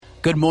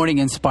Good morning,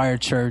 Inspired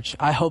Church.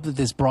 I hope that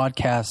this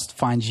broadcast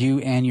finds you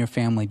and your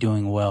family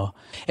doing well.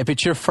 If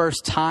it's your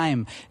first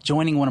time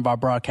joining one of our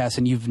broadcasts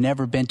and you've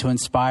never been to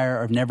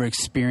Inspire or never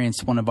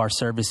experienced one of our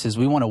services,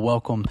 we want to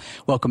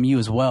welcome you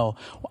as well.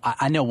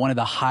 I know one of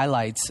the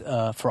highlights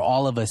for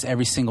all of us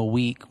every single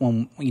week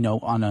when,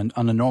 on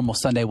a normal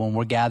Sunday when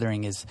we're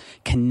gathering is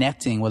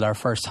connecting with our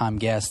first time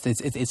guests.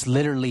 It's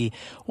literally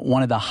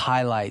one of the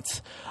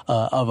highlights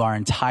of our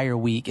entire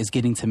week is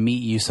getting to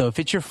meet you. So if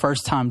it's your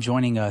first time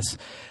joining us,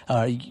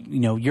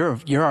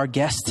 you're our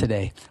guest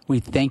today. We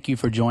thank you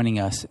for joining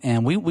us,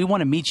 and we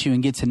want to meet you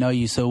and get to know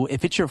you. So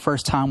if it's your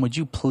first time, would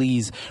you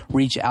please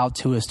reach out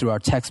to us through our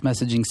text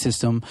messaging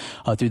system,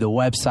 through the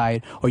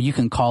website, or you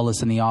can call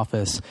us in the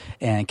office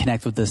and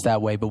connect with us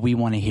that way. But we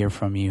want to hear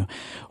from you.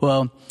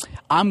 Well,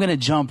 I'm going to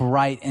jump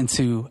right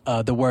into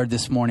the word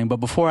this morning. But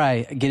before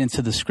I get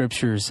into the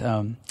scriptures,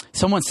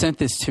 someone sent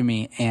this to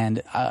me,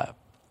 and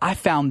I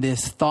found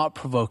this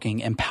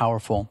thought-provoking and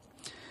powerful.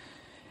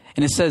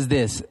 And it says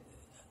this: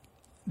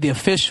 the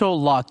official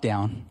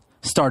lockdown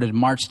started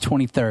March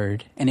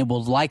 23rd, and it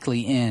will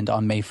likely end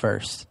on May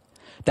 1st.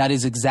 That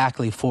is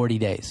exactly 40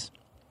 days.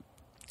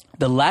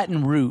 The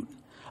Latin root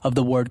of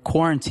the word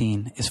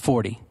quarantine is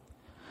 40.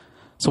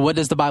 So what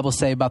does the Bible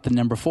say about the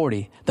number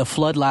 40? The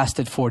flood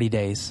lasted 40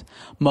 days.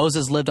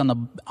 Moses lived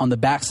on the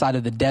backside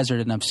of the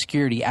desert in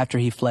obscurity after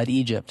he fled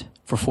Egypt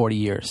for 40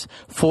 years.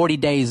 40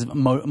 days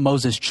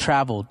Moses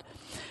traveled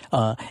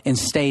and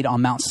stayed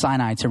on Mount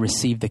Sinai to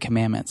receive the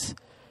commandments.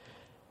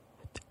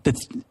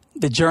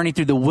 The journey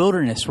through the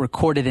wilderness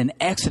recorded in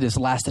Exodus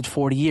lasted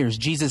 40 years.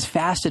 Jesus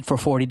fasted for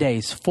 40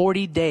 days.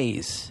 40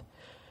 days.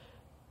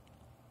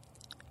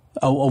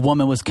 A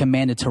woman was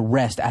commanded to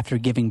rest after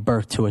giving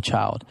birth to a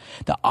child.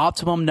 The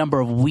optimum number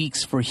of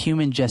weeks for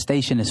human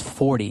gestation is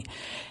 40.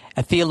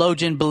 Most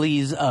theologians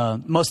believe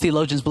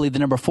the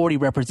number 40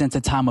 represents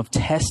a time of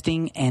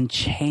testing and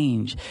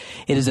change.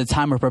 It is a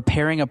time of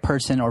preparing a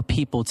person or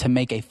people to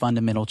make a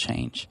fundamental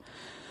change.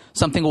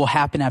 Something will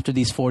happen after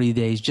these 40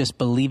 days. Just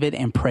believe it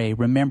and pray.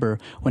 Remember,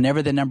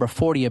 whenever the number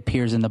 40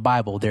 appears in the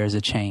Bible, there is a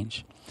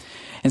change.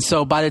 And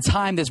so by the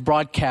time this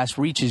broadcast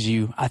reaches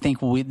you, I think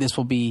this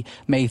will be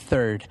May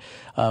 3rd.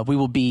 We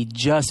will be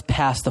just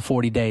past the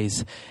 40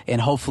 days,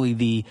 and hopefully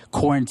the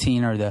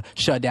quarantine or the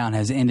shutdown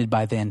has ended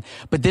by then.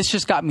 But this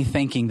just got me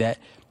thinking that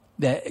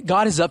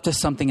God is up to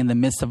something in the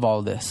midst of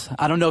all this.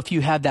 I don't know if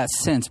you have that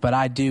sense, but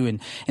I do. And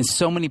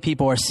so many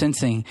people are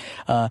sensing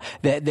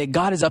that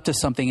God is up to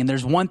something. And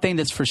there's one thing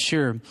that's for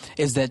sure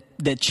is that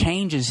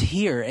change is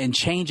here and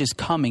change is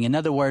coming. In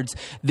other words,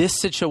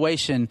 this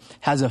situation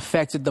has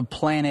affected the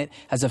planet,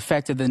 has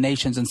affected the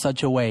nations in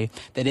such a way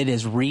that it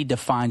has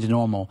redefined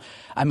normal.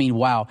 I mean,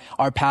 wow.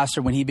 Our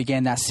pastor, when he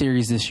began that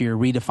series this year,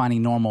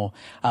 Redefining Normal,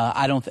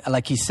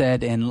 like he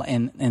said,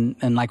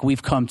 and like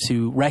we've come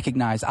to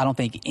recognize, I don't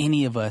think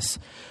any of us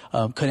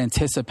could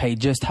anticipate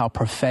just how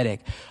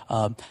prophetic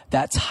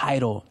that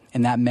title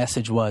and that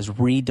message was,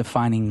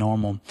 Redefining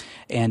Normal.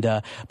 And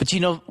but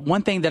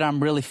one thing that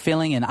I'm really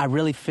feeling, and I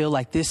really feel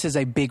like this is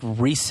a big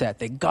reset,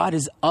 that God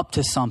is up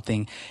to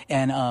something.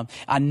 And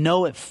I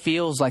know it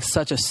feels like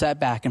such a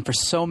setback, and for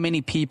so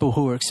many people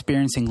who are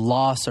experiencing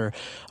loss, or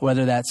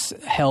whether that's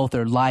health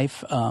or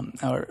life,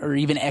 or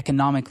even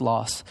economic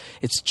loss,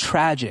 it's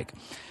tragic.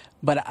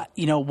 But,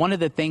 one of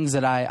the things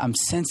that I'm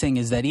sensing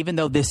is that even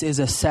though this is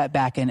a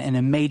setback in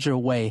a major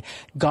way,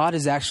 God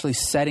is actually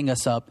setting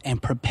us up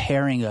and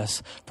preparing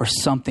us for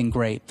something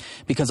great.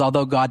 Because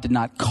although God did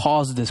not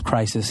cause this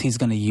crisis, he's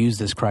going to use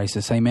this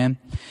crisis. Amen.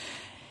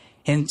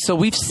 And so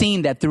we've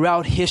seen that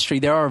throughout history,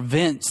 there are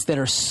events that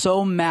are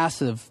so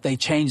massive, they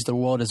change the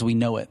world as we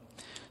know it.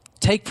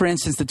 Take, for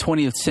instance, the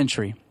 20th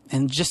century.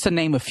 And just to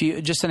name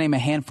a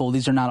handful,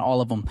 these are not all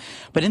of them.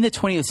 But in the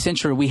 20th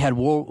century, we had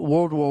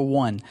World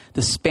War I,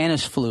 the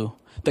Spanish flu,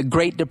 the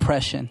Great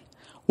Depression,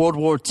 World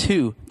War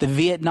II, the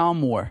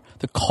Vietnam War,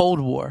 the Cold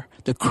War,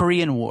 the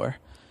Korean War,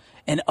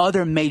 and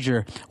other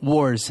major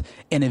wars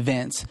and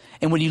events.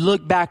 And when you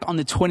look back on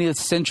the 20th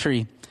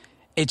century,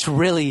 it's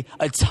really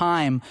a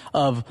time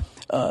of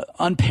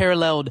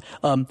unparalleled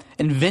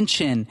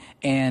invention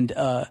and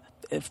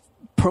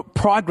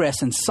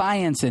progress in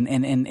science and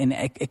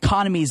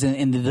economies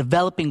in the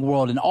developing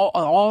world, and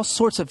all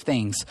sorts of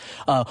things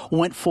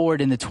went forward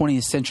in the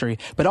 20th century.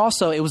 But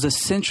also it was a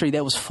century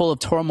that was full of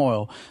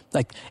turmoil,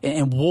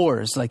 and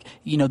wars.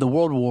 The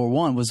World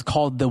War I was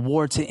called the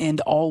war to end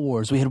all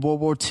wars. We had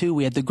World War II.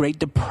 We had the Great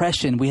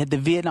Depression. We had the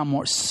Vietnam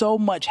War. So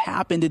much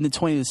happened in the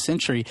 20th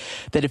century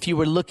that if you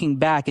were looking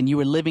back and you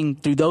were living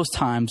through those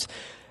times,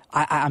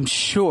 I'm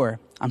sure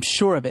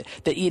of it,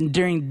 that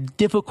during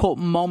difficult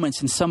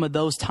moments in some of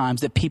those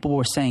times that people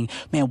were saying,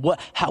 man,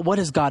 what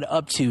is God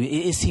up to?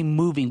 Is he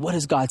moving? What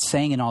is God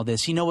saying in all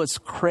this? What's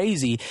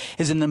crazy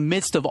is in the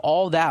midst of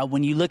all that,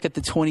 when you look at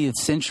the 20th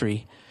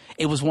century,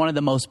 it was one of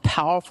the most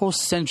powerful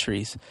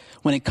centuries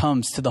when it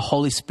comes to the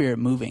Holy Spirit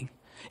moving.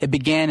 It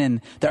began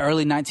in the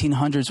early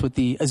 1900s with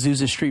the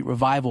Azusa Street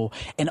Revival,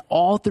 and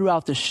all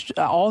throughout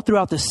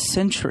the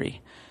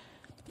century,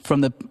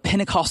 from the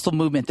Pentecostal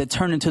movement that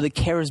turned into the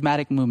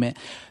charismatic movement,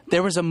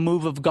 there was a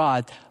move of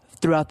God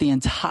throughout the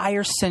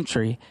entire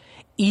century,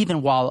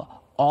 even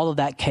while all of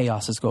that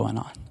chaos is going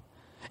on.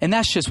 And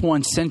that's just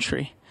one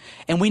century.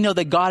 And we know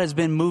that God has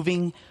been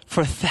moving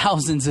for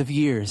thousands of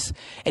years.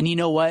 And you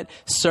know what?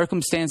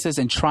 Circumstances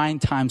and trying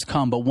times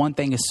come, but one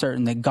thing is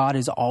certain, that God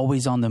is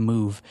always on the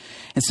move.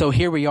 And so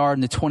here we are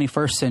in the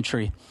 21st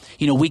century.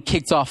 You know, we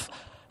kicked off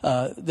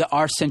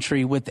our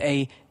century with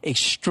a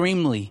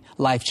extremely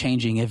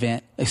life-changing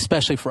event,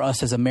 especially for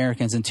us as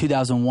Americans. In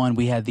 2001,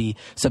 we had the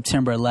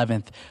September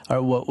 11th,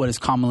 or what is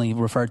commonly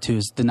referred to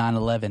as the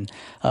 9/11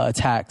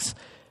 attacks.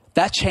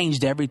 That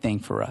changed everything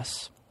for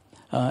us.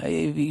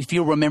 If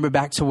you remember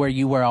back to where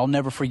you were, I'll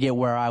never forget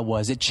where I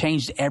was. It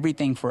changed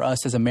everything for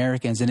us as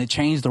Americans, and it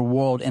changed the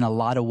world in a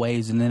lot of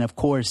ways. And then, of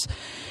course,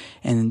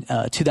 in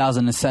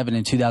 2007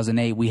 and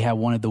 2008, we had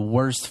one of the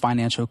worst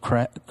financial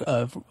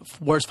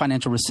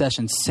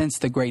recessions since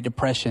the Great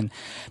Depression.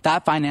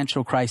 That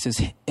financial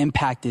crisis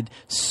impacted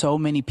so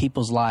many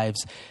people's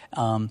lives.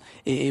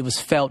 It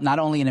was felt not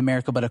only in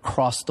America, but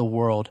across the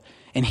world.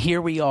 And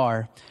here we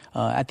are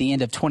at the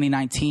end of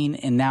 2019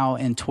 and now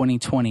in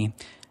 2020.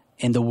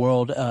 And the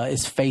world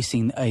is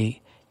facing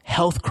a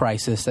health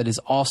crisis that is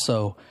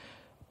also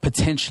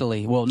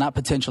potentially, well, not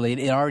potentially,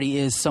 it already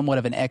is somewhat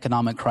of an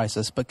economic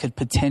crisis, but could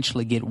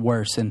potentially get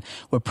worse. And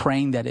we're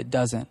praying that it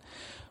doesn't.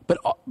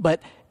 But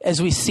as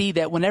we see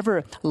that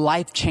whenever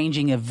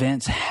life-changing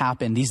events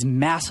happen, these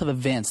massive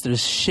events,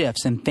 there's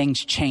shifts and things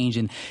change.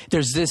 And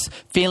there's this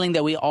feeling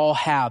that we all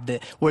have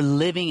that we're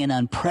living in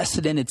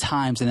unprecedented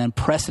times and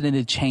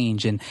unprecedented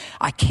change. And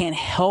I can't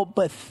help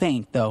but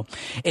think, though,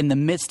 in the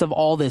midst of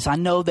all this, I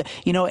know that,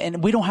 you know,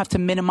 and we don't have to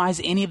minimize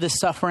any of the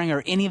suffering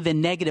or any of the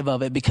negative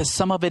of it, because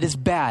some of it is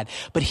bad.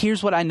 But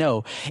here's what I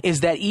know, is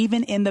that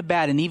even in the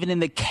bad and even in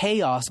the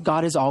chaos,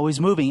 God is always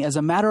moving. As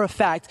a matter of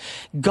fact,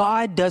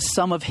 God does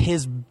some of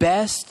his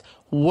best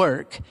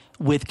work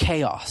with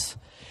chaos.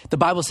 The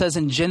Bible says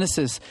in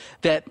Genesis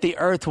that the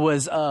earth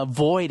was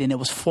void and it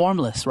was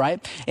formless,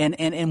 right?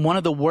 And one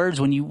of the words,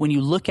 when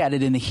you look at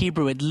it in the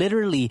Hebrew, it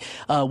literally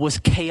was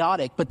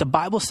chaotic. But the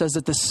Bible says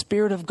that the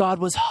Spirit of God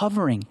was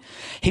hovering.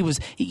 He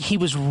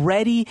was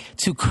ready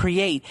to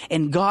create.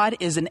 And God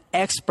is an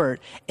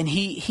expert, and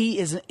he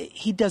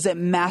does it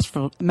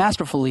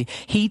masterfully.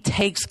 He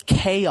takes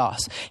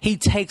chaos, he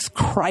takes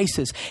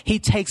crisis, he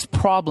takes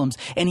problems,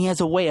 and he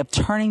has a way of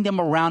turning them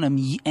around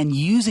and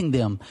using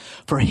them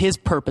for his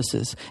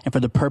purposes and for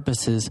the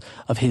purposes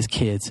of his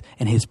kids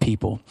and his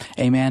people.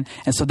 Amen.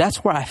 And so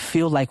that's where I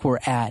feel like we're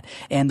at.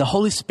 And the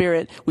Holy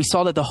Spirit, we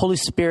saw that the Holy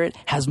Spirit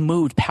has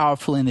moved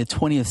powerfully in the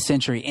 20th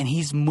century, and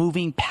he's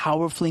moving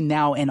powerfully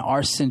now in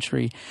our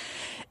century.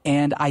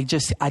 And I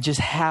just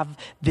have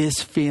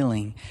this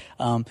feeling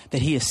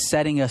that he is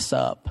setting us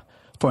up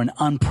for an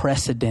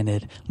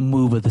unprecedented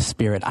move of the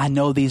Spirit. I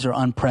know these are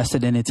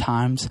unprecedented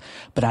times,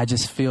 but I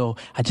just feel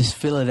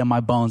it in my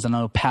bones. I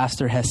know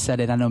Pastor has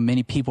said it. I know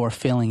many people are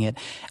feeling it.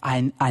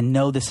 I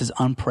know this is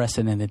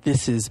unprecedented.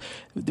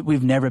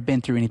 We've never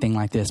been through anything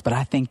like this, but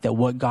I think that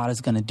what God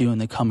is going to do in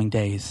the coming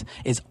days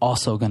is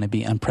also going to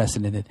be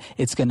unprecedented.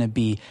 It's going to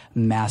be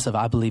massive.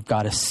 I believe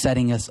God is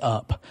setting us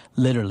up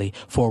literally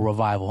for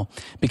revival,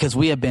 because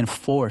we have been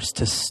forced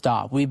to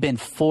stop. We've been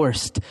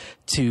forced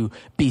to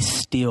be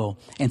still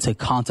and to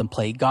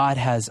contemplate. God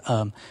has,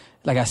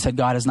 like I said,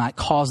 God has not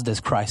caused this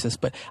crisis,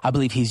 but I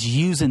believe he's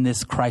using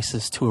this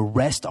crisis to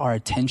arrest our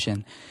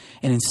attention.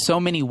 And in so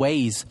many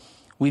ways,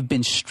 we've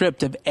been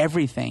stripped of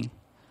everything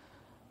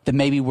that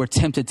maybe we're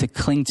tempted to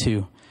cling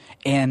to.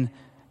 And,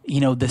 you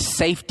know, the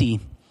safety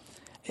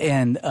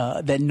and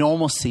that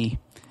normalcy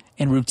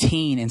and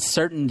routine and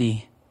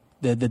certainty,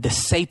 the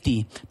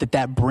safety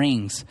that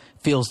brings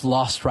feels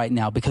lost right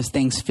now, because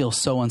things feel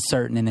so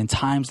uncertain. And in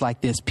times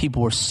like this,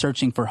 people are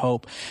searching for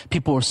hope.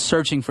 People are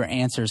searching for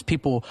answers.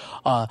 People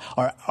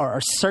are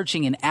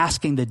searching and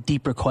asking the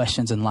deeper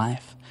questions in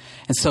life.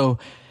 And so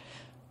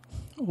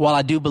while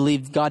I do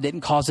believe God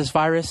didn't cause this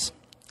virus,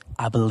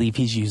 I believe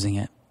he's using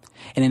it.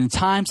 And in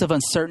times of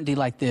uncertainty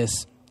like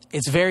this,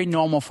 it's very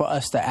normal for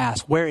us to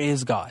ask, where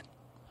is God?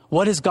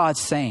 What is God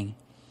saying?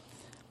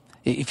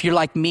 If you're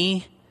like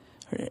me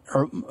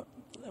or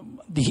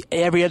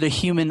every other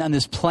human on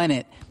this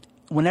planet,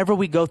 whenever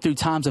we go through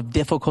times of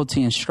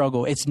difficulty and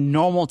struggle, it's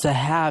normal to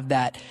have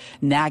that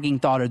nagging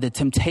thought or the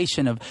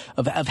temptation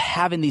of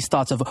having these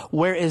thoughts of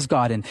where is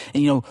God? And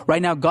you know,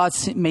 right now God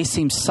may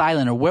seem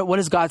silent, or what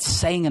is God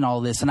saying in all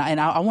this? And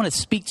I want to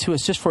speak to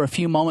us just for a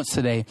few moments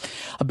today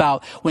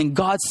about when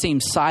God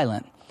seems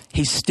silent,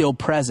 he's still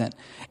present.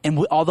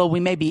 And although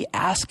we may be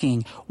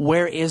asking,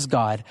 where is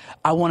God?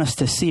 I want us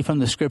to see from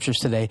the scriptures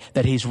today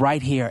that he's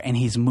right here and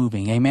he's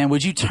moving. Amen.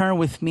 Would you turn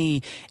with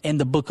me in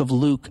the book of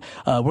Luke?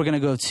 We're going to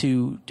go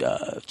to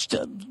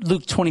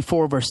Luke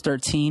 24, verse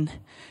 13.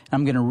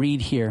 I'm going to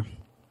read here.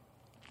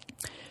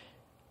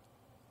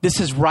 This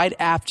is right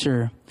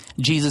after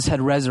Jesus had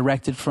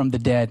resurrected from the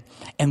dead,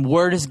 and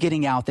word is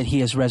getting out that he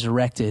has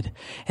resurrected.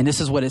 And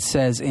this is what it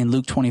says in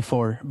Luke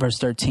 24, verse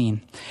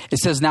 13. It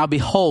says, "Now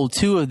behold,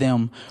 two of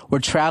them were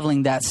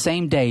traveling that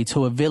same day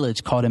to a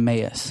village called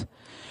Emmaus,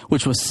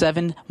 which was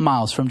 7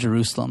 miles from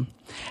Jerusalem.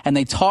 And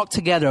they talked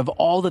together of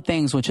all the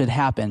things which had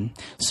happened.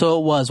 So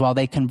it was, while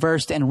they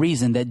conversed and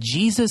reasoned, that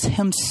Jesus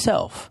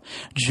himself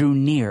drew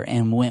near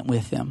and went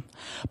with them.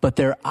 But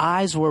their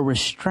eyes were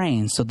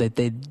restrained so that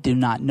they do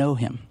not know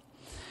him.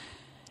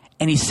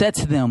 And he said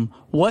to them,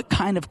 what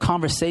kind of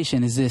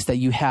conversation is this that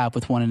you have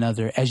with one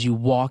another as you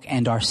walk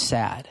and are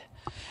sad?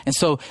 And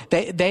so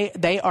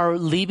they are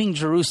leaving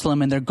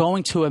Jerusalem and they're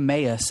going to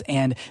Emmaus,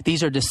 and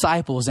these are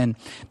disciples, and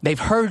they've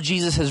heard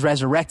Jesus has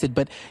resurrected,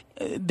 but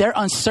they're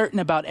uncertain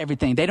about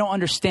everything. They don't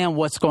understand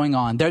what's going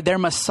on. Their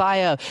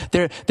Messiah,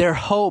 their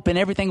hope and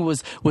everything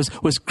was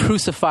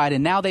crucified.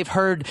 And now they've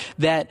heard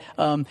that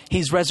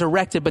he's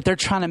resurrected, but they're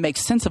trying to make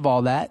sense of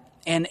all that.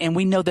 And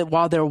we know that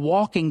while they're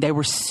walking, they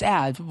were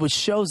sad, which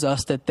shows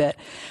us that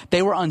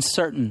they were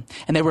uncertain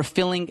and they were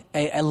feeling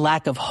a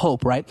lack of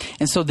hope, right?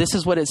 And so this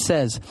is what it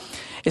says.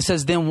 It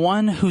says, then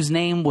one whose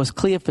name was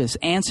Cleophas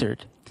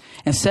answered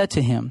and said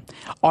to him,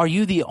 are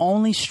you the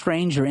only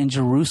stranger in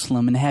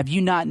Jerusalem, and have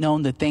you not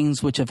known the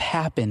things which have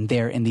happened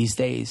there in these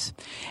days?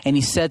 And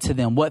he said to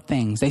them, what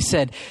things? They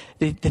said,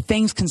 the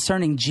things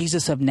concerning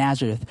Jesus of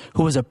Nazareth,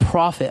 who was a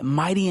prophet,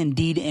 mighty in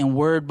deed and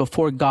word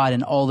before God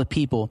and all the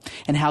people,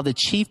 and how the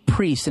chief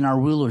priests and our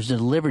rulers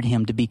delivered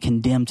him to be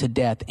condemned to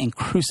death and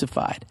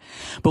crucified.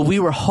 But we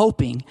were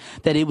hoping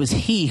that it was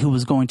he who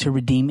was going to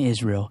redeem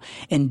Israel.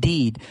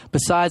 Indeed,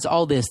 besides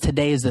all this,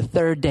 today is the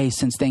third day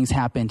since things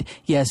happened.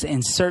 Yes,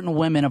 and certain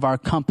women of our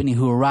company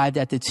who arrived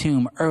at the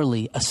tomb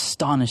early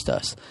astonished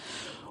us.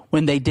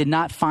 When they did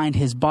not find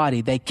his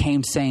body, they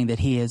came saying that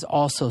they had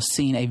also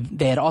seen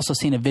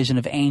a vision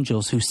of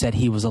angels who said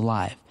he was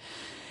alive.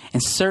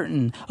 And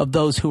certain of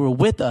those who were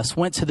with us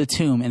went to the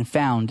tomb and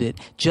found it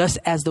just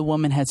as the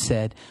woman had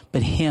said,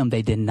 but him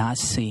they did not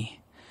see.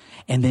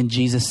 And then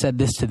Jesus said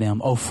this to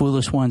them, O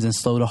foolish ones and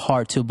slow to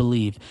heart to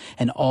believe,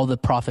 and all the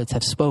prophets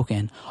have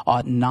spoken.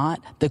 Ought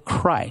not the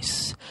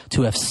Christ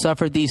to have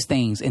suffered these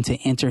things and to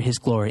enter his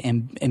glory?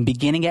 And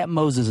beginning at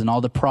Moses and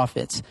all the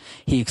prophets,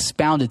 he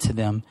expounded to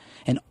them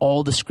in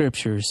all the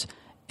scriptures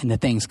and the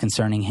things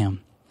concerning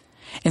him.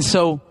 And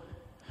so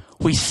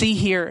we see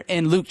here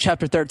in Luke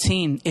chapter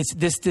 13,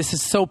 this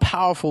is so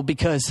powerful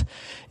because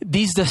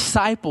these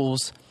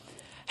disciples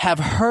have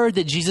heard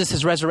that Jesus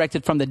is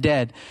resurrected from the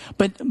dead.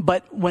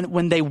 But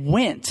when they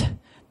went,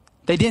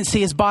 they didn't see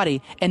his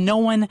body, and no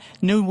one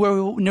knew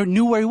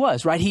where he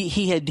was, right?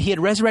 He had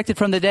resurrected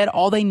from the dead.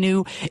 All they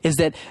knew is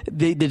that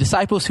the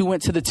disciples who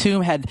went to the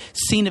tomb had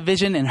seen a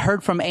vision and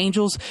heard from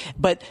angels,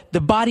 but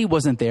the body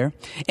wasn't there.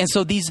 And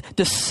so these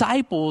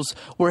disciples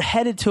were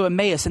headed to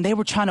Emmaus, and they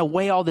were trying to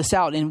weigh all this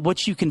out. And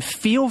what you can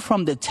feel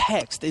from the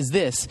text is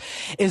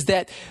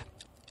that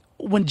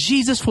when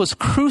Jesus was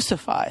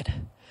crucified,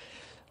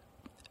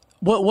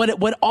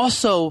 what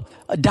also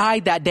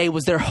died that day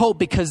was their hope,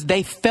 because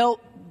they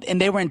felt and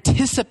they were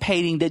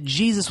anticipating that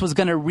Jesus was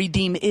going to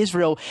redeem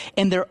Israel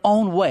in their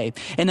own way.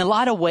 In a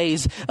lot of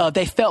ways,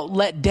 they felt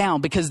let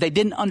down because they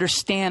didn't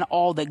understand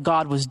all that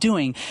God was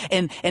doing.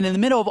 And in the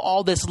middle of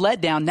all this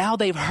letdown, now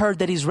they've heard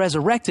that he's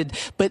resurrected,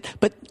 but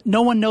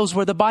no one knows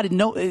where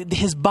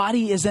his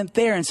body isn't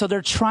there. And so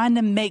they're trying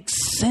to make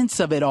sense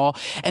of it all.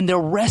 And they're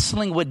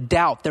wrestling with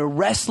doubt. They're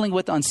wrestling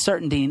with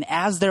uncertainty. And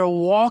as they're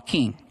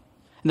walking,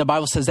 and the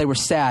Bible says they were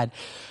sad,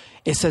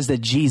 it says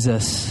that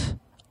Jesus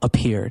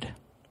appeared.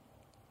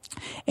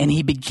 And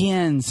he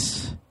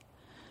begins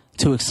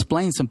to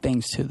explain some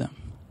things to them.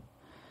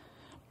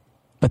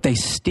 But they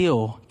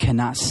still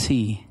cannot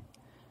see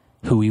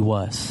who he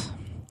was.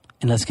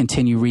 And let's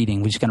continue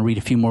reading. We're just going to read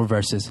a few more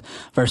verses.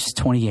 Verse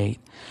 28.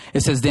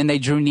 It says, then they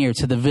drew near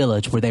to the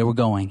village where they were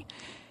going.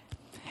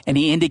 And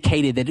he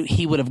indicated that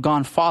he would have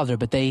gone farther,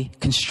 but they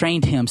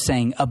constrained him,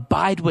 saying,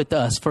 abide with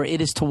us, for it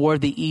is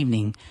toward the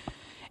evening,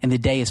 and the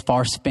day is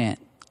far spent.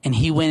 And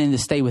he went in to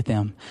stay with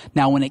them.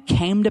 Now, when it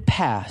came to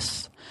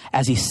pass,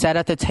 as he sat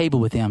at the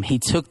table with them, he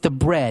took the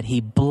bread, he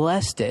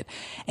blessed it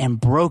and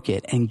broke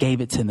it and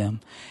gave it to them.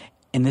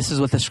 And this is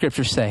what the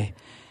scriptures say.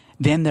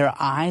 Then their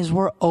eyes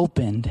were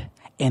opened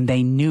and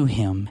they knew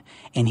him,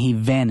 and he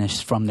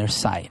vanished from their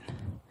sight.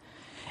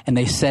 And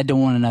they said to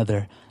one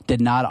another, did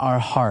not our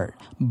heart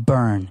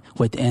burn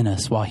within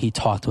us while he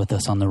talked with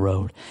us on the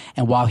road,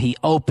 and while he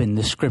opened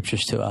the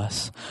scriptures to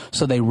us?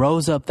 So they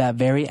rose up that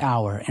very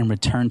hour and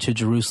returned to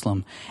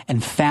Jerusalem,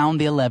 and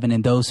found the 11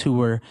 and those who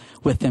were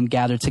with them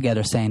gathered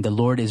together, saying, the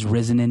Lord is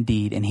risen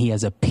indeed, and he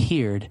has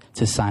appeared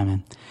to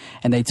Simon.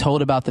 And they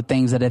told about the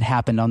things that had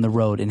happened on the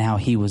road, and how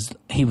he was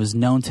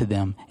known to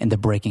them in the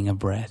breaking of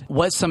bread.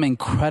 What's some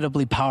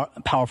incredibly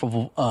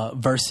powerful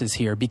verses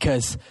here,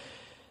 because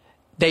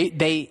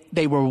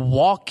they were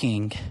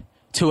walking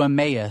to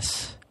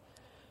Emmaus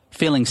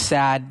feeling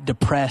sad,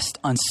 depressed,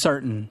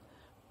 uncertain,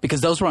 because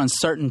those were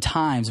uncertain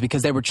times,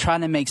 because they were trying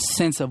to make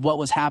sense of what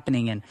was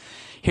happening. And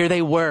here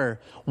they were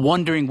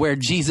wondering where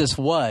Jesus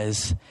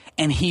was,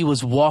 and he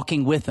was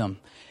walking with them.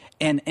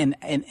 And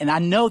I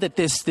know that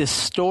this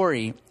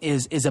story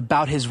is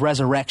about his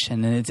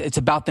resurrection, and it's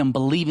about them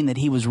believing that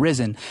he was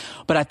risen.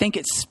 But I think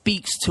it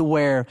speaks to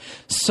where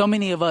so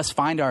many of us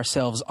find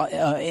ourselves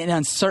in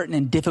uncertain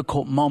and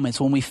difficult moments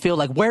when we feel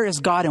like, where is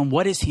God and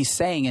what is he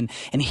saying?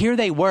 And here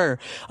they were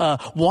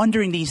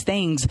wondering these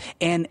things,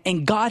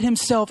 and God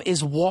himself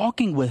is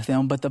walking with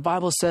them. But the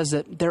Bible says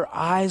that their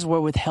eyes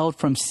were withheld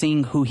from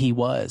seeing who he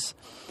was.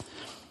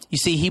 You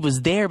see, he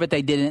was there, but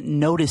they didn't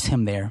notice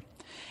him there.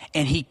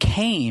 And he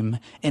came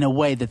in a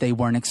way that they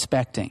weren't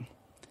expecting.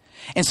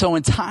 And so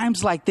in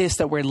times like this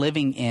that we're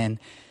living in,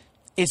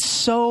 it's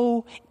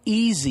so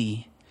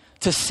easy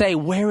to say,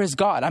 where is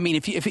God? I mean,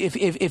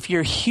 if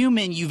you're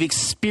human, you've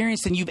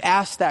experienced and you've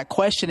asked that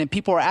question, and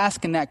people are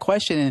asking that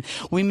question, and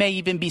we may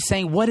even be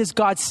saying, what is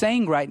God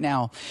saying right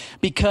now?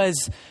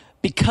 Because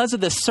of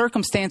the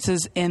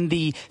circumstances and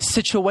the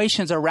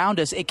situations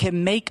around us, it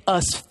can make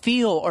us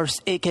feel, or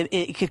it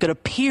could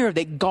appear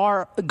that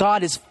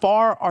God is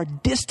far or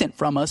distant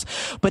from us,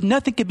 but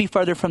nothing could be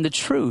further from the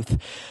truth.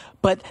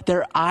 But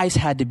their eyes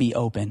had to be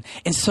open.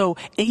 And so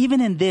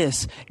even in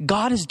this,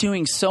 God is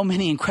doing so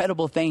many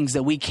incredible things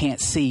that we can't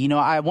see. You know,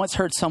 I once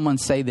heard someone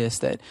say this,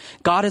 that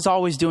God is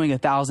always doing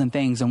 1,000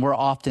 things and we're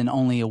often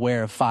only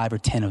aware of 5 or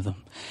 10 of them.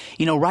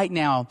 You know, right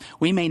now,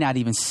 we may not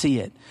even see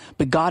it,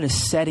 but God is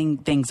setting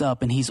things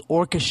up and he's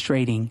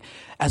orchestrating,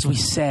 as we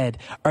said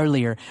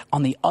earlier.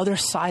 On the other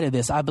side of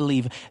this, I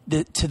believe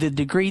that to the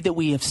degree that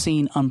we have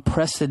seen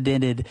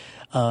unprecedented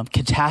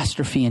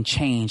catastrophe and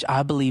change,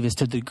 I believe is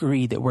to the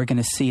degree that we're going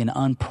to see an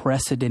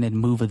unprecedented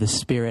move of the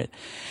Spirit.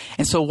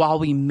 And so while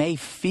we may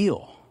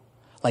feel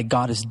like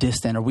God is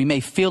distant, or we may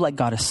feel like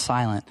God is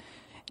silent,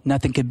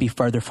 nothing could be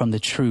further from the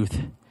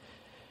truth.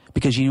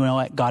 Because you know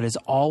what? God is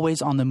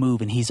always on the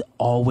move and he's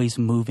always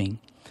moving.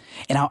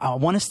 And I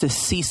want us to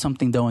see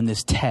something, though, in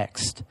this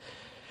text.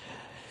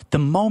 The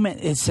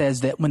moment it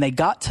says that when they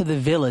got to the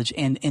village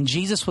and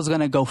Jesus was going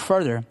to go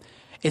further,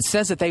 it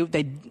says that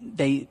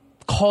they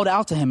called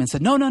out to him and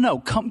said, no,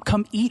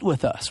 come eat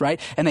with us,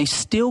 right? And they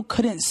still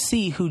couldn't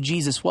see who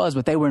Jesus was,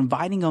 but they were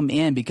inviting him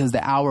in because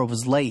the hour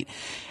was late.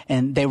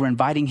 And they were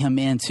inviting him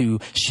in to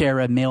share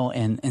a meal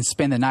and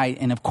spend the night.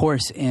 And of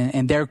course,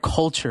 in their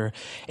culture,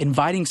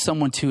 inviting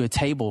someone to a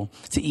table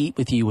to eat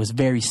with you was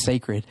very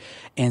sacred.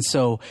 And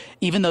so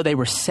even though they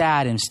were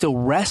sad and still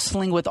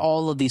wrestling with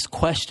all of these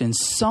questions,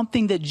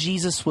 something that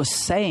Jesus was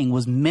saying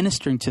was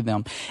ministering to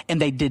them.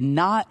 And they did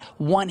not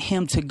want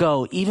him to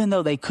go, even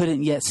though they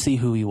couldn't yet see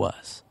who he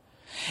was.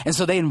 And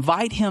so they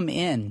invite him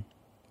in.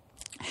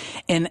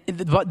 And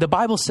the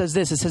Bible says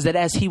this. It says that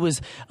as he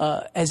was,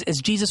 as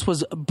Jesus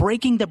was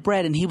breaking the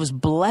bread and he was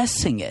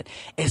blessing it,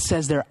 it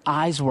says their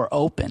eyes were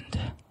opened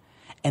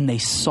and they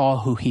saw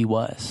who he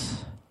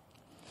was.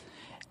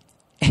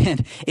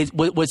 And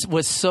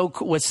what's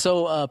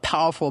so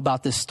powerful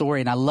about this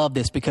story, and I love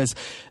this because,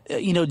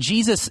 you know,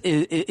 Jesus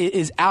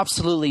is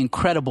absolutely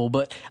incredible.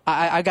 But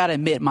I got to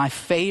admit,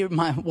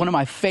 one of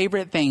my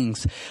favorite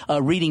things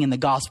reading in the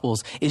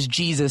Gospels is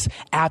Jesus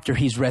after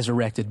he's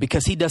resurrected,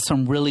 because he does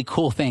some really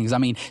cool things. I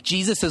mean,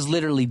 Jesus is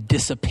literally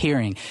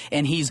disappearing,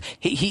 and he's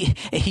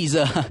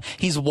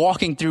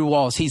walking through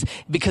walls.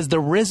 Because the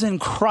risen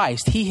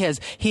Christ, he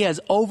has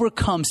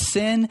overcome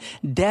sin,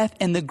 death,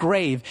 and the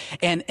grave,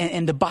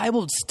 and the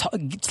Bible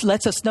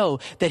lets us know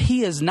that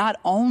he is not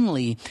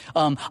only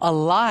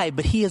alive,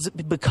 but he has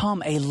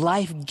become a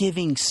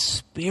life-giving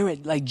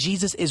spirit. Like,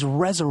 Jesus is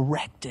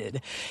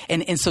resurrected.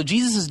 And so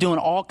Jesus is doing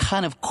all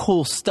kind of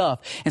cool stuff.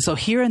 And so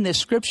here in this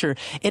scripture,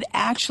 it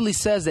actually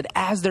says that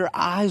as their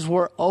eyes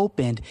were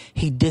opened,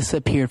 he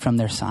disappeared from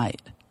their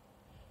sight.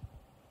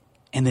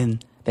 And then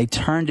they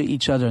turned to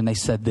each other and they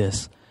said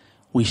this.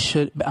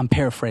 I'm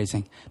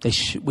paraphrasing.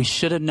 We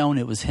should have known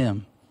it was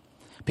him,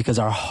 because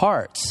our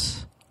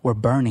hearts were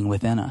burning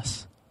within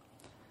us.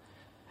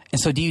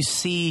 And so do you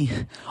see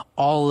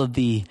all of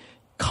the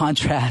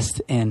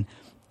contrast and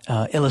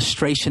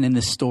illustration in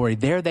this story?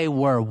 There they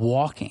were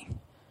walking,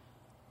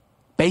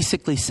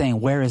 basically saying,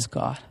 where is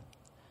God?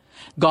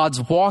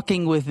 God's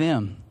walking with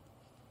them.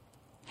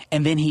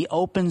 And then he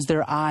opens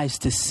their eyes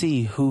to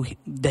see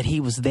that he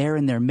was there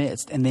in their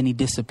midst. And then he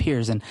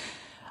disappears. And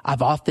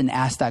I've often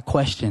asked that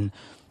question,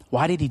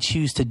 why did he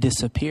choose to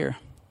disappear?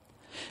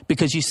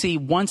 Because you see,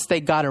 once they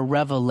got a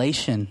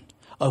revelation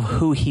of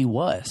who he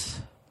was,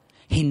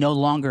 he no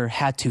longer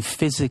had to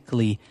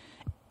physically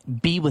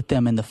be with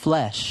them in the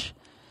flesh,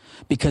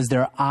 because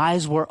their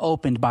eyes were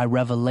opened by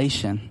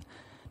revelation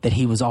that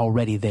he was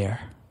already there.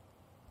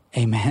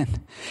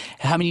 Amen.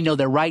 How many know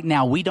that right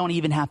now we don't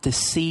even have to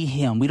see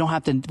him? We don't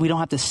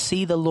have to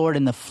see the Lord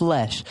in the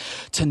flesh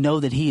to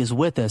know that he is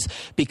with us,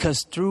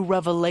 because through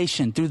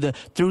revelation, through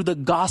the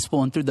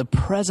gospel, and through the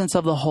presence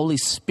of the Holy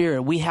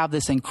Spirit, we have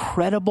this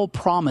incredible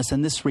promise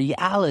and this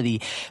reality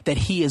that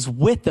he is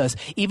with us.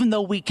 Even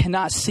though we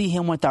cannot see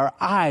him with our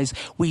eyes,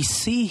 we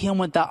see him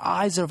with the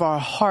eyes of our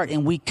heart,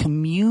 and we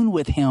commune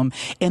with him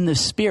in the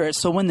Spirit.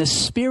 So when the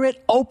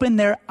Spirit opened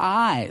their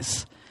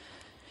eyes,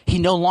 he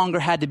no longer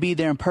had to be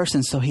there in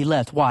person, so he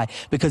left. Why?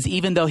 Because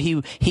even though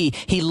he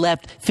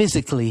left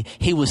physically,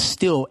 he was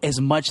still as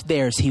much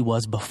there as he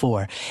was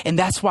before. And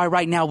that's why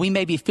right now we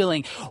may be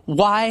feeling,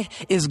 why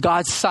is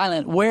God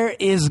silent? Where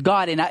is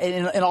God?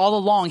 And all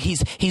along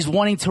he's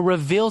wanting to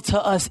reveal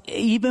to us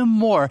even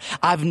more.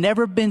 I've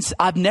never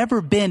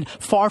been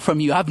far from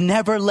you. I've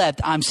never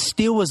left. I'm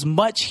still as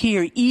much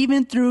here,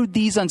 even through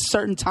these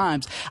uncertain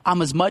times.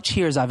 I'm as much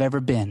here as I've ever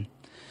been,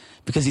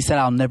 because he said,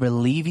 I'll never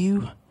leave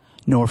you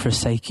nor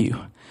forsake you.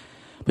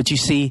 But you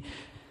see,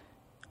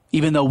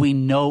 even though we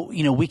know,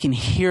 we can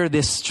hear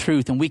this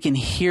truth and we can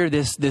hear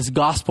this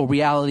gospel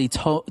reality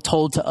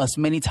told to us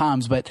many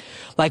times. But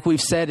like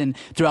we've said and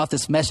throughout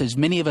this message,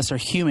 many of us are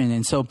human.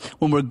 And so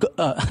when we're,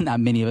 not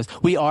many of us,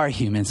 we are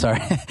human,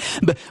 sorry.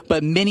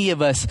 but many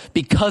of us,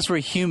 because we're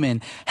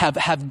human,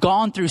 have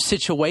gone through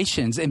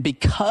situations. And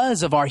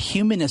because of our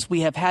humanness,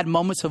 we have had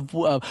moments of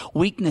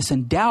weakness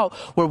and doubt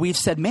where we've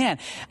said, man,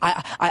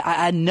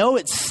 I know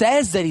it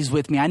says that he's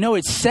with me. I know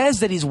it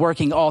says that he's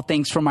working all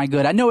things for my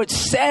good. I know it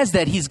says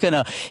that he's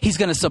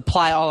gonna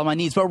supply all of my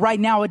needs. But right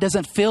now it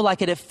doesn't feel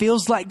like it. It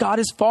feels like God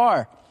is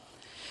far.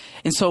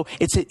 And so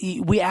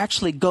we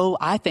actually go,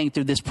 I think,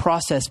 through this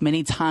process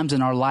many times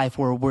in our life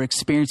where we're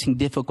experiencing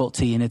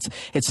difficulty. And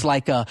it's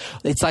like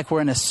we're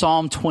in a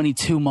Psalm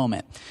 22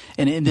 moment.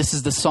 And this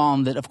is the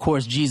Psalm that, of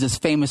course, Jesus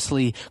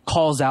famously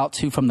calls out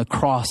to from the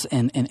cross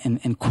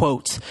and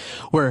quotes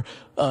where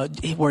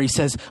he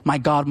says, my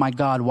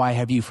God, why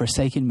have you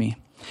forsaken me?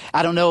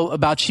 I don't know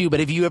about you, but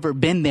have you ever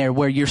been there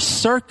where your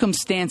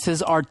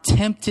circumstances are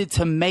tempted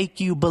to make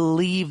you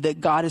believe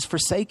that God has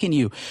forsaken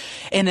you?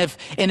 And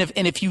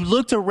if you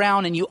looked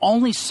around and you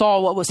only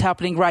saw what was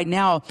happening right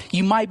now,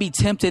 you might be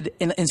tempted,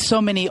 and so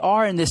many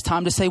are in this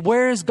time, to say,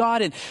 where is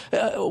God? And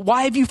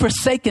why have you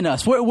forsaken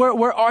us?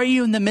 Where are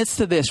you in the midst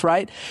of this,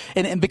 right?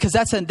 And because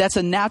that's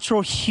a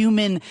natural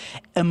human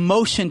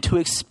emotion to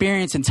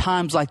experience in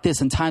times like this,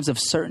 in times of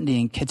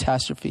certainty and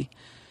catastrophe.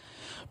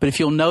 But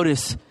if you'll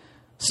notice,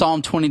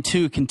 Psalm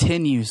 22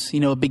 continues,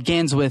 it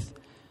begins with,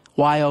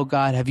 why, oh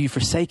God, have you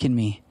forsaken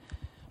me?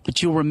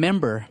 But you'll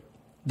remember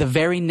the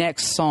very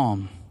next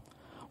Psalm,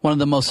 one of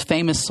the most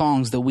famous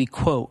songs that we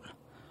quote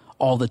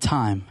all the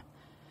time.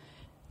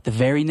 The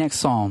very next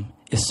Psalm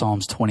is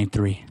Psalms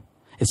 23.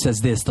 It says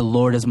this, the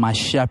Lord is my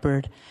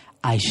shepherd,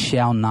 I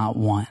shall not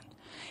want.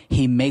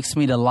 He makes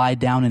me to lie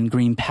down in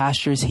green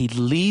pastures. He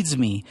leads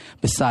me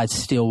beside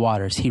still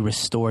waters. He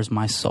restores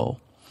my soul.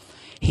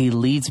 He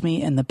leads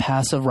me in the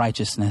paths of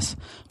righteousness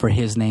for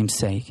his name's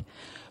sake.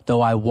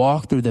 Though I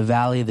walk through the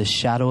valley of the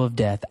shadow of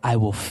death, I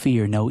will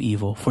fear no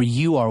evil, for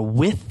you are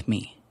with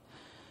me.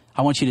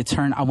 I want you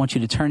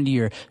to turn to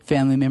your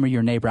family member,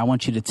 your neighbor. I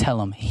want you to tell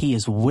him he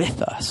is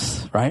with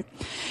us, right?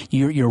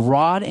 Your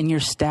rod and your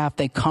staff,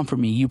 they comfort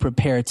me. You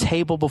prepare a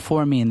table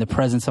before me in the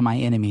presence of my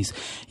enemies.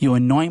 You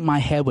anoint my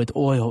head with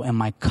oil and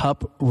my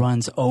cup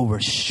runs over.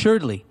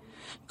 Surely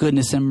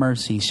goodness and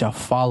mercy shall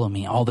follow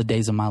me all the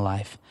days of my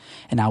life,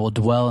 and I will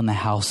dwell in the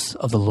house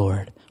of the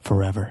Lord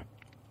forever.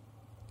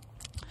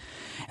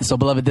 And so,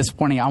 beloved, this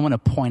morning, I want to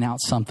point out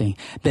something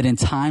that in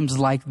times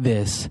like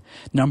this,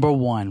 number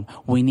one,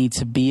 we need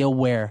to be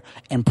aware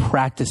and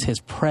practice his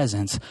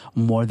presence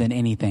more than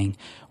anything.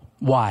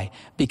 Why?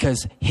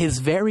 Because his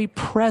very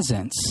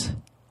presence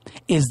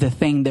is the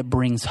thing that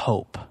brings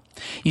hope.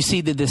 You see,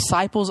 the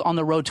disciples on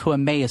the road to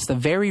Emmaus, the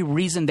very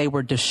reason they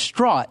were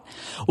distraught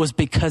was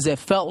because it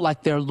felt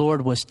like their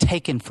Lord was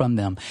taken from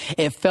them.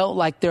 It felt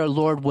like their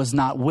Lord was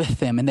not with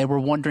them, and they were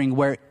wondering,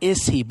 where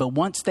is he? But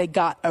once they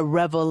got a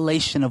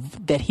revelation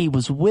of that he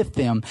was with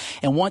them,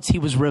 and once he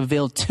was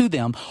revealed to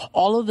them,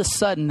 all of a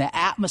sudden the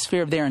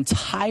atmosphere of their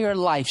entire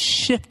life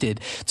shifted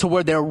to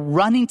where they're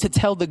running to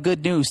tell the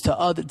good news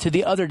to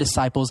the other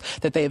disciples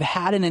that they've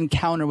had an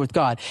encounter with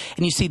God.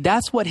 And you see,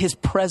 that's what his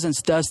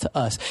presence does to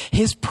us.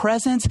 His presence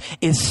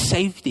is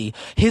safety.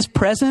 His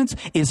presence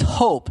is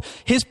hope.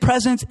 His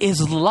presence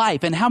is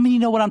life. And how many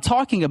know what I'm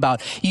talking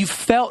about? You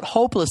felt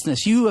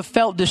hopelessness. You have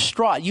felt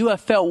distraught. You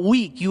have felt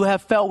weak. You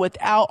have felt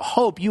without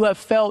hope. You have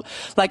felt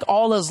like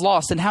all is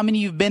lost. And how many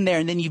of you have been there,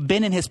 and then you've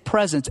been in his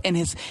presence, and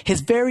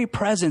his very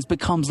presence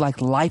becomes like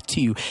life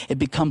to you. It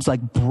becomes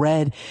like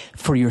bread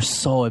for your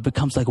soul. It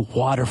becomes like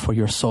water for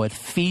your soul. It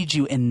feeds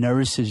you and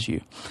nourishes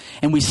you.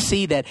 And we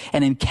see that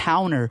an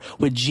encounter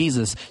with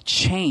Jesus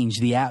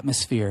changed the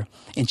atmosphere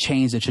and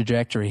changed the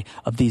trajectory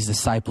of these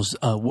disciples,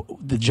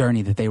 the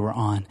journey that they were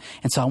on.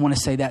 And so I want to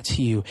say that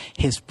to you.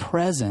 His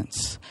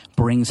presence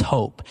brings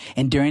hope.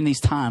 And during these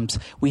times,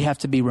 we have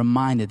to be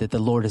reminded that the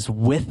Lord is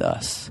with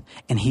us,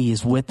 and he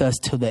is with us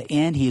till the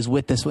end. He is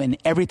with us in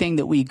everything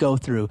that we go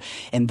through.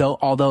 And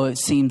although it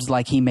seems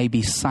like he may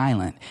be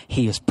silent,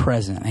 he is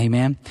present.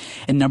 Amen.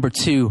 And number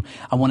two,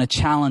 I want to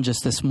challenge us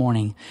this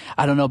morning.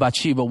 I don't know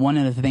about you, but one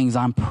of the things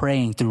I'm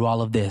praying through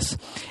all of this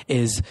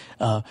is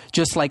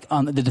just like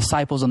the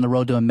disciples on the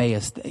road to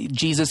Emmaus,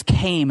 Jesus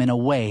came in a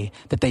way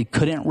that they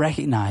couldn't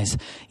recognize.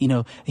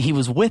 He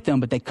was with them,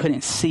 but they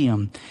couldn't see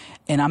him.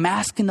 And I'm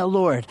asking the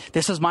Lord,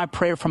 this is my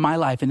prayer for my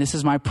life, and this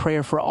is my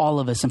prayer for all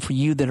of us and for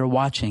you that are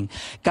watching.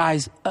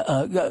 Guys,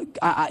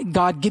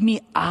 God, give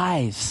me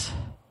eyes.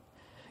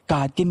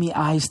 God, give me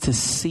eyes to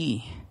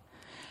see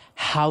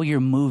how you're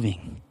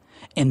moving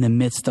in the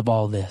midst of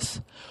all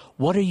this.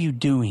 What are you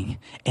doing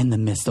in the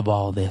midst of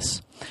all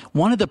this?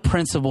 One of the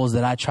principles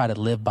that I try to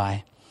live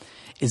by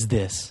is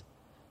this.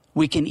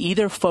 We can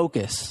either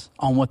focus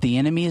on what the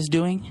enemy is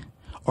doing,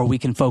 or we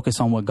can focus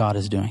on what God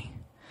is doing.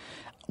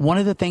 One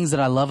of the things that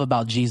I love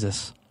about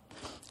Jesus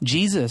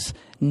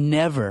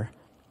never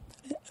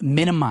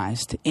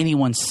minimized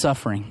anyone's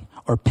suffering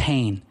or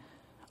pain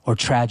or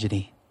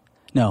tragedy.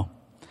 No.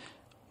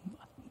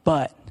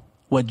 But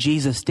what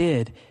Jesus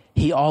did,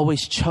 he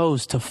always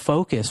chose to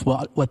focus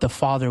what the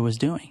Father was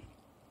doing,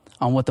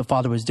 on what the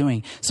Father was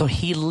doing. So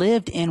he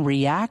lived in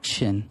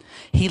reaction.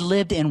 He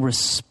lived in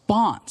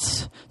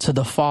response to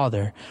the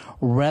Father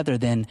rather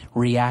than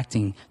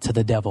reacting to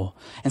the devil.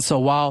 And so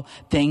while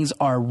things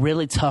are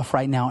really tough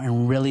right now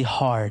and really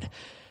hard,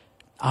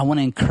 I want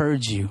to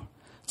encourage you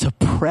to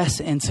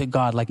press into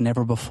God like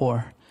never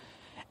before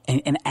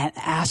and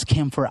ask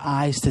him for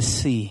eyes to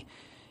see.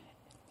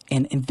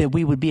 And that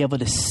we would be able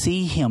to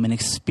see him and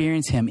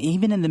experience him,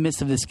 even in the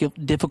midst of this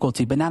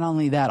difficulty. But not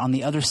only that, on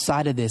the other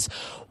side of this,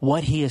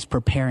 what he is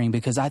preparing,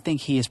 because I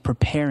think he is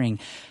preparing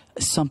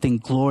something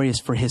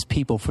glorious for his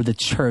people, for the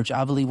church.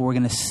 I believe we're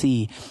going to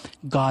see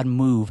God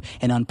move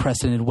in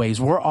unprecedented ways.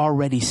 We're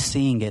already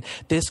seeing it.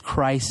 This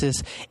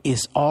crisis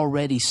is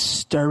already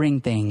stirring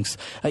things,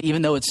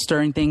 even though it's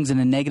stirring things in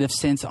a negative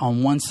sense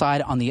on one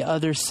side. On the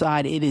other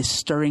side, it is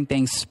stirring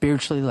things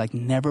spiritually like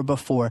never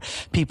before.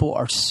 People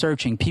are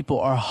searching. People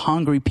are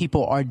hungry.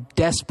 People are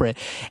desperate.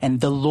 And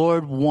the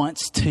Lord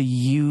wants to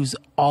use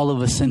all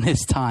of us in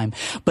this time.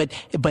 But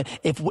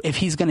if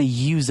he's going to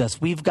use us,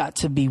 we've got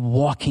to be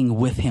walking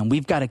with him.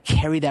 We've got to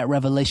carry that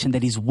revelation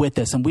that he's with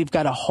us, and we've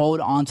got to hold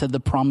on to the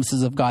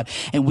promises of God.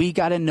 And we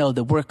got to know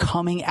that we're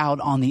coming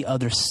out on the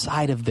other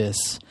side of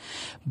this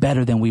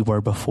better than we were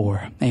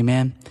before.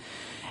 Amen.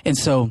 And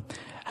so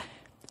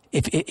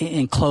if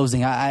in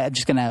closing, I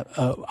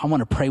want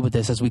to pray with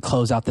this as we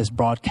close out this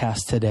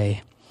broadcast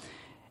today.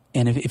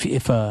 And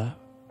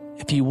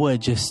if you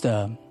would just,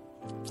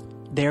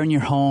 there in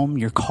your home,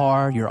 your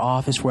car, your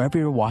office, wherever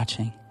you're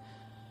watching,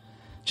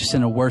 just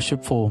in a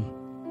worshipful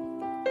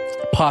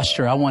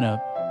posture, I want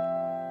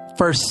to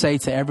first say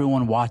to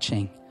everyone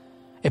watching,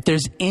 if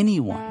there's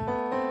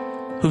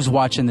anyone who's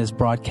watching this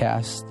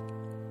broadcast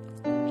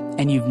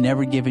and you've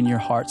never given your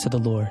heart to the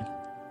Lord,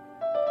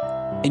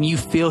 and you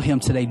feel him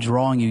today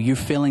drawing you, you're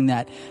feeling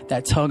that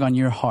tug on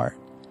your heart,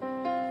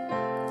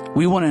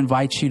 we want to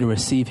invite you to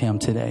receive him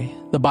today.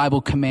 The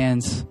Bible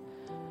commands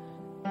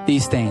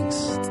these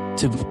things: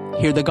 to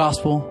hear the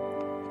gospel,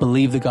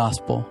 believe the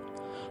gospel,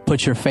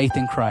 put your faith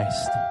in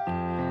Christ,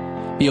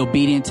 be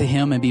obedient to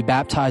him, and be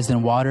baptized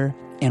in water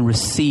and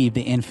receive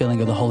the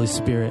infilling of the Holy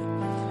Spirit.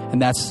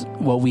 And that's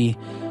what we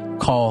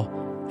call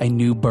a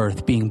new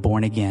birth, being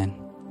born again.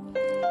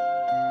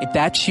 If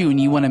that's you and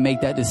you want to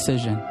make that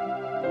decision,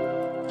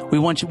 we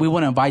want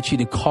to invite you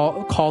to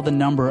call the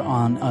number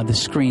on the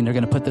screen. They're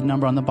going to put the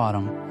number on the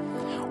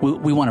bottom.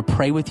 We want to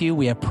pray with you.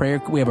 We have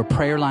a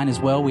prayer line as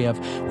well. We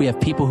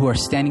have people who are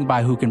standing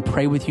by who can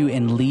pray with you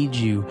and lead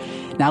you,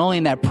 not only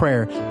in that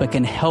prayer, but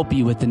can help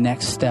you with the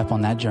next step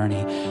on that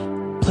journey.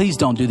 Please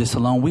don't do this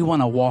alone. We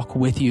want to walk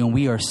with you, and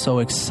we are so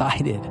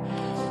excited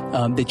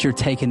that you're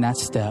taking that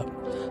step.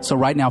 So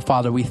right now,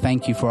 Father, we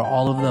thank you for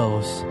all of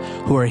those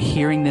who are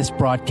hearing this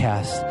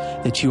broadcast,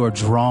 that you are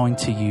drawing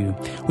to you.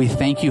 We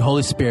thank you,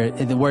 Holy Spirit.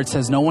 The word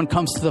says no one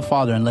comes to the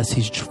Father unless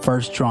he's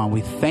first drawn.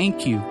 We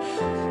thank you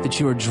that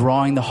you are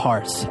drawing the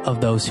hearts of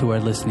those who are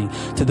listening.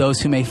 To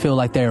those who may feel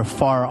like they are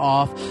far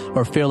off,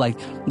 or feel like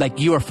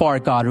you are far,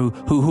 God,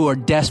 who are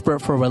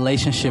desperate for a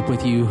relationship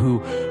with you,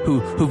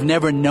 who've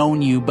never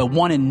known you but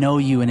want to know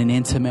you in an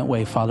intimate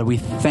way, Father. We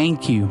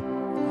thank you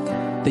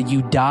that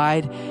you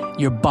died,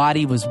 your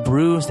body was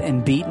bruised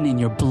and beaten, and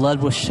your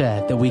blood was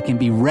shed, that we can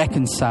be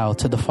reconciled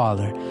to the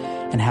Father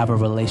and have a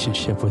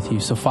relationship with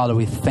you. So, Father,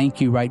 we thank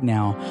you right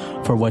now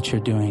for what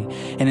you're doing.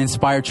 And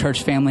Inspired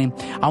Church family,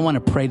 I want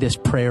to pray this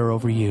prayer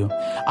over you.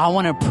 I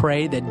want to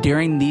pray that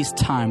during these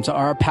times,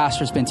 our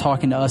pastor's been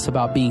talking to us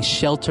about being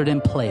sheltered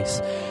in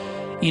place.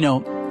 You know,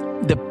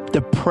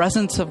 the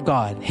presence of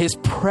God, his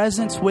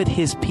presence with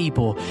his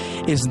people,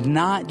 is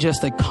not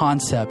just a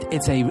concept.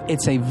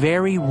 It's a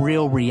very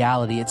real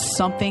reality. It's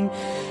something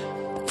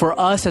for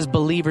us as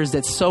believers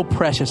that's so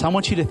precious. I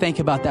want you to think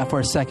about that for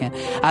a second.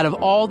 Out of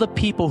all the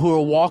people who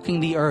are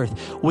walking the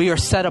earth, we are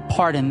set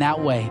apart in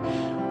that way.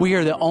 We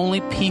are the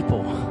only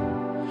people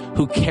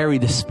who carry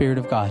the Spirit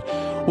of God.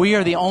 We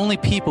are the only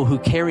people who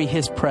carry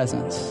his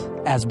presence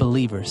as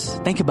believers.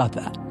 Think about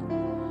that.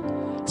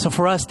 So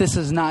for us, this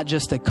is not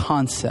just a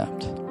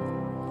concept.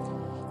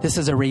 This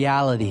is a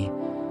reality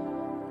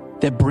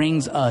that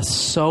brings us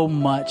so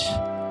much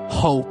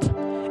hope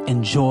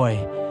and joy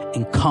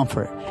and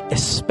comfort,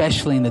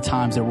 especially in the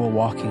times that we're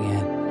walking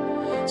in.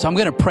 So I'm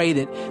going to pray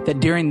that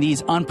during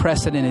these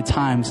unprecedented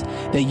times,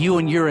 that you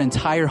and your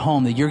entire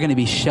home, that you're going to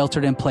be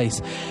sheltered in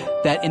place.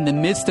 That in the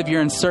midst of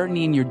your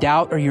uncertainty and your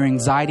doubt or your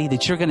anxiety,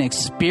 that you're going to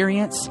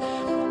experience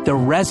the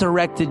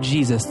resurrected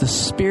Jesus, the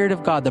Spirit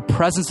of God, the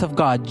presence of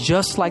God,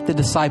 just like the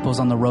disciples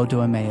on the road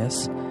to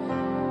Emmaus.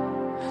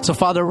 So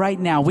Father, right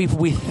now,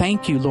 we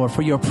thank you, Lord,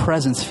 for your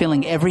presence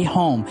filling every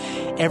home,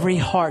 every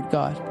heart,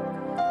 God.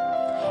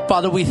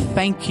 Father, we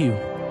thank you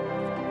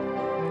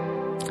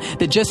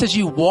that just as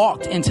you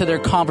walked into their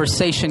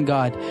conversation,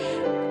 God,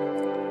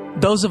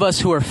 those of us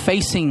who are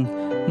facing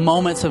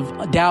moments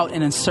of doubt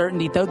and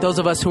uncertainty, those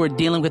of us who are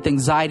dealing with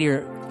anxiety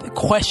or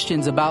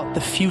questions about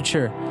the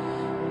future,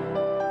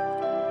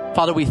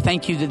 Father, we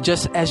thank you that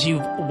just as you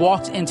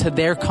walked into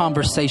their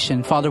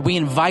conversation, Father, we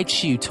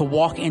invite you to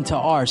walk into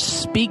ours.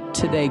 Speak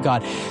today,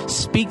 God.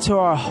 Speak to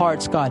our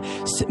hearts, God.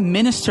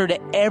 Minister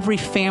to every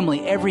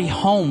family, every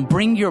home.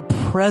 Bring your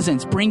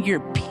presence. Bring your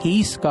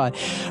peace, God.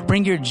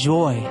 Bring your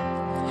joy.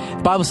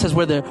 The Bible says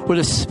where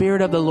the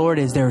Spirit of the Lord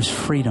is, there is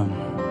freedom.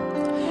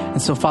 And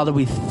so, Father,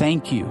 we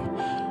thank you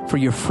for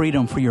your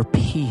freedom, for your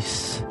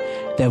peace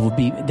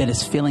that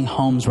is filling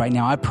homes right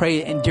now. I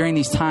pray, and during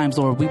these times,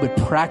 Lord, we would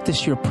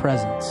practice your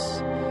presence,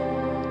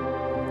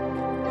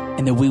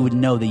 and that we would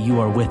know that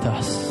you are with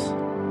us.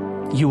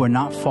 You are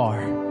not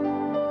far.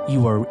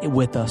 You are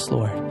with us,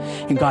 Lord.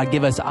 And God,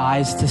 give us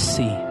eyes to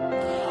see.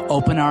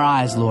 Open our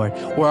eyes, Lord,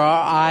 where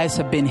our eyes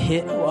have been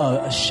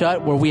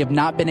shut, where we have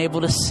not been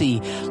able to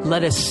see.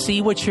 Let us see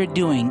what you're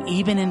doing,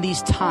 even in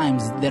these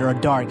times that are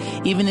dark,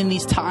 even in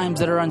these times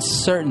that are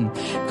uncertain.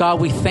 God,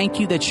 we thank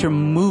you that you're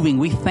moving.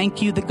 We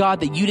thank you, that God,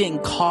 that you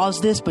didn't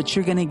cause this, but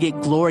you're going to get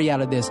glory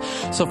out of this.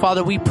 So,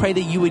 Father, we pray that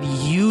you would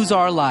use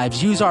our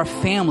lives, use our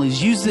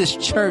families, use this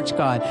church,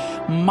 God,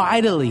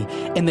 mightily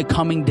in the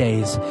coming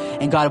days.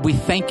 And God, we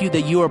thank you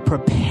that you are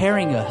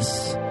preparing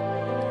us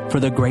for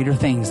the greater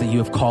things that you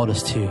have called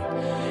us to.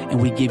 And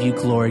we give you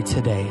glory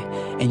today.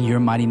 In your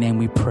mighty name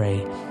we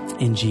pray,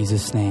 in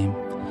Jesus' name.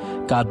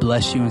 God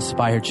bless you,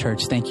 Inspire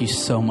Church. Thank you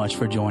so much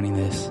for joining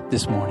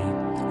this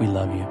morning. We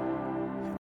love you.